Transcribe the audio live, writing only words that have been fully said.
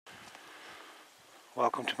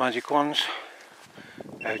Welcome to Magic Ones.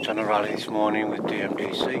 Out on a rally this morning with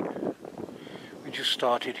D.M.D.C. We just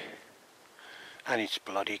started and it's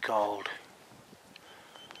bloody cold.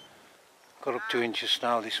 Got up 2 inches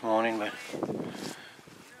snow this morning, but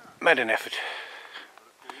made an effort.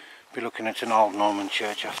 Be looking at an old Norman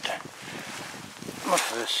church after my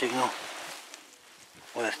first signal.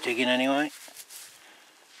 Worth digging anyway.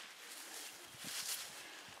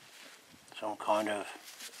 Some kind of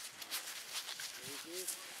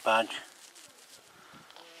badge.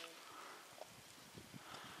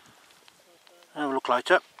 Have a look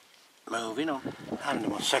later. Moving on. And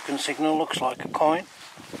my second signal looks like a coin.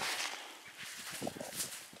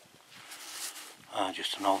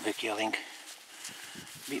 Just an old Vicky, I think.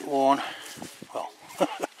 Bit worn. Well,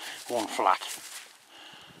 worn flat.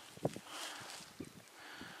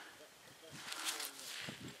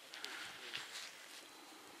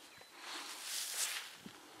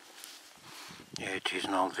 Yeah, it is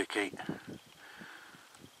an old Vicky.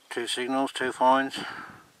 2 signals, 2 finds.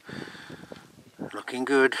 Looking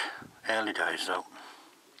good. Early days though.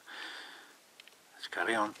 Let's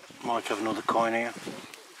carry on. Might have another coin here.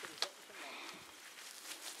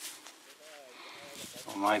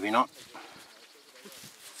 Or maybe not.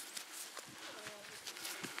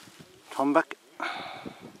 Tom back.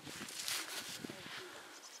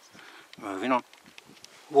 Moving on.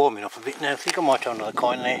 Warming up a bit now. I think I might have another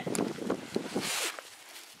coin there.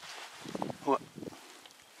 What?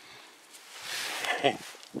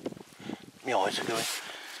 My eyes are going.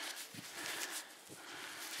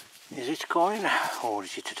 Is it a coin or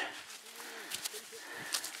is it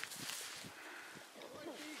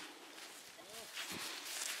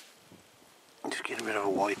just get a bit of a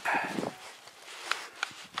wipe.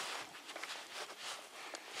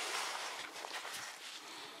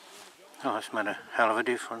 Oh, that's made a hell of a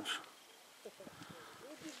difference.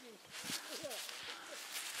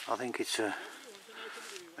 I think it's a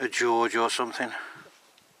George or something.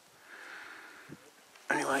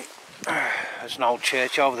 Anyway, there's an old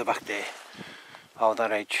church over the back there, over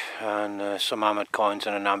that edge, and some hammered coins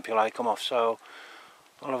and an ampulate come off, so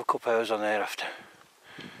I'll have a couple hours on there after.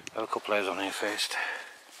 Have a couple hours on here first.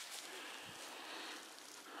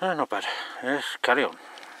 Not bad. Yes, carry on.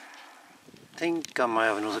 Think I might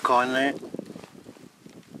have another coin there.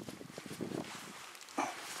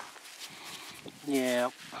 Yeah,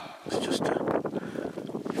 it's just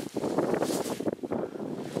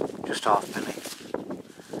half penny.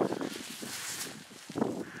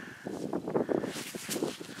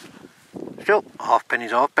 Still, half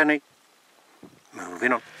penny's half penny.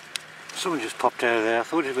 Moving on. Someone just popped out of there. I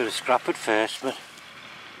thought it was a bit of scrap at first, but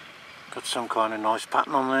got some kind of nice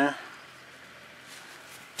pattern on there.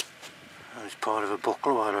 It's part of a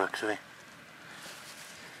buckle wire actually.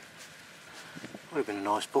 Would have been a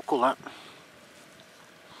nice buckle that.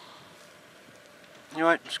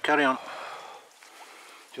 Anyway, let's carry on.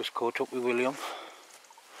 Just caught up with William.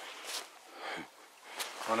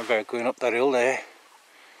 On about going up that hill there.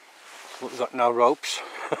 But we've got no ropes.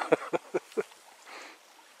 I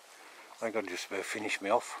think I'll just about finish me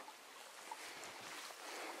off.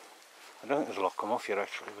 I don't think there's a lot come off yet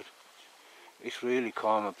actually, but it's really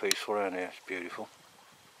calm and peaceful around here. It's beautiful.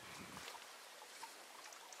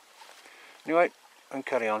 Anyway, and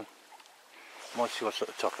carry on. Might see what's at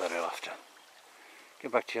the top of that hill after.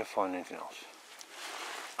 Get back to you, find anything else.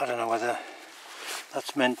 I don't know whether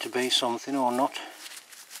that's meant to be something or not.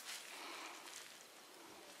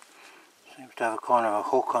 Seems to have a kind of a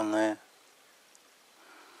hook on there.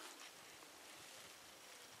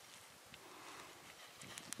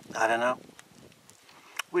 I don't know.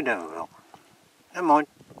 We never will. Never mind.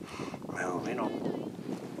 Moving on.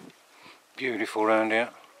 Beautiful round here.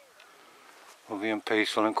 Lovely and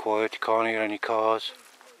peaceful and quiet. You can't hear any cars.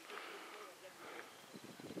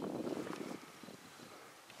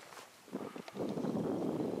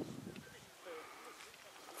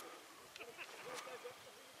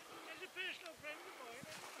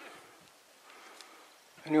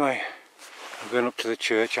 Anyway, I'm going up to the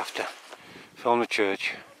church after. Film the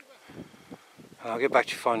church. I'll get back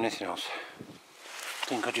to find anything else. I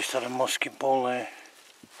think I just had a musket ball there.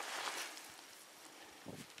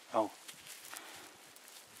 Oh.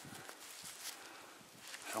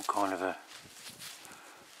 Some kind of a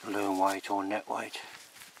loom weight or net weight.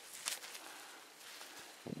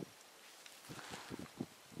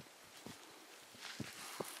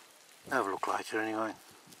 Have a look later anyway.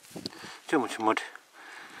 Too much mud.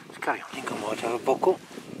 Let's carry on. I think I might have a buckle.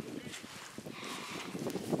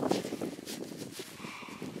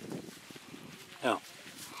 Oh.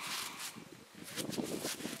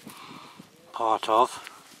 part of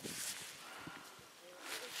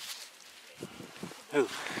Ooh,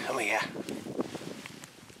 come here.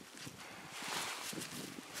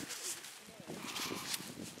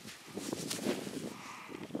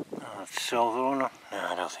 Oh, it's silver or not? No,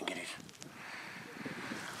 I don't think it is.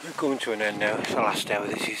 We're coming to an end now. It's the last hour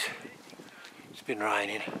this is. It's been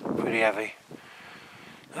raining pretty heavy.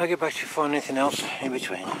 I'll get back to find anything else in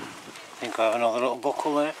between. I think I have another little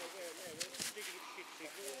buckle there.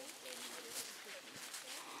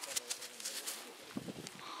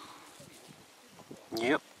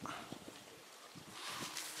 Yep.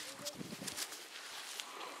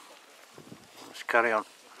 Let's carry on.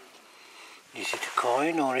 Is it a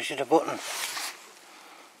coin or is it a button?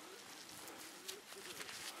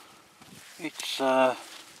 It's a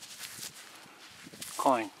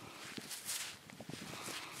coin.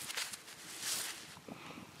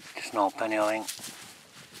 Just an old penny, I think.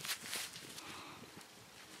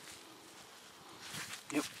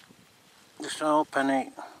 Yep. Just an old penny.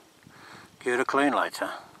 Give it a clean later.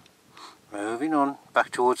 Moving on, back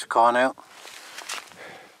towards the car now.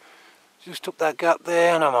 Just up that gap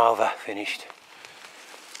there and I'm over, finished.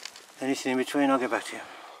 Anything in between I'll get back to you.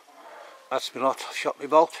 That's my lot, I've shot my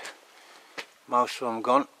bolt. Most of them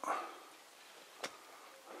gone.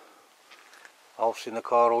 Half's in the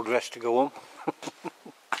car all dressed to go home.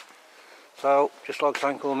 So, just like to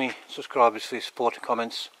thank all my subscribers for your support and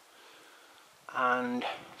comments. And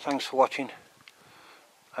thanks for watching.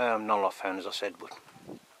 Not a lot found as I said, but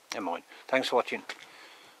never mind. Thanks for watching,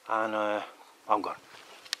 and I'm gone.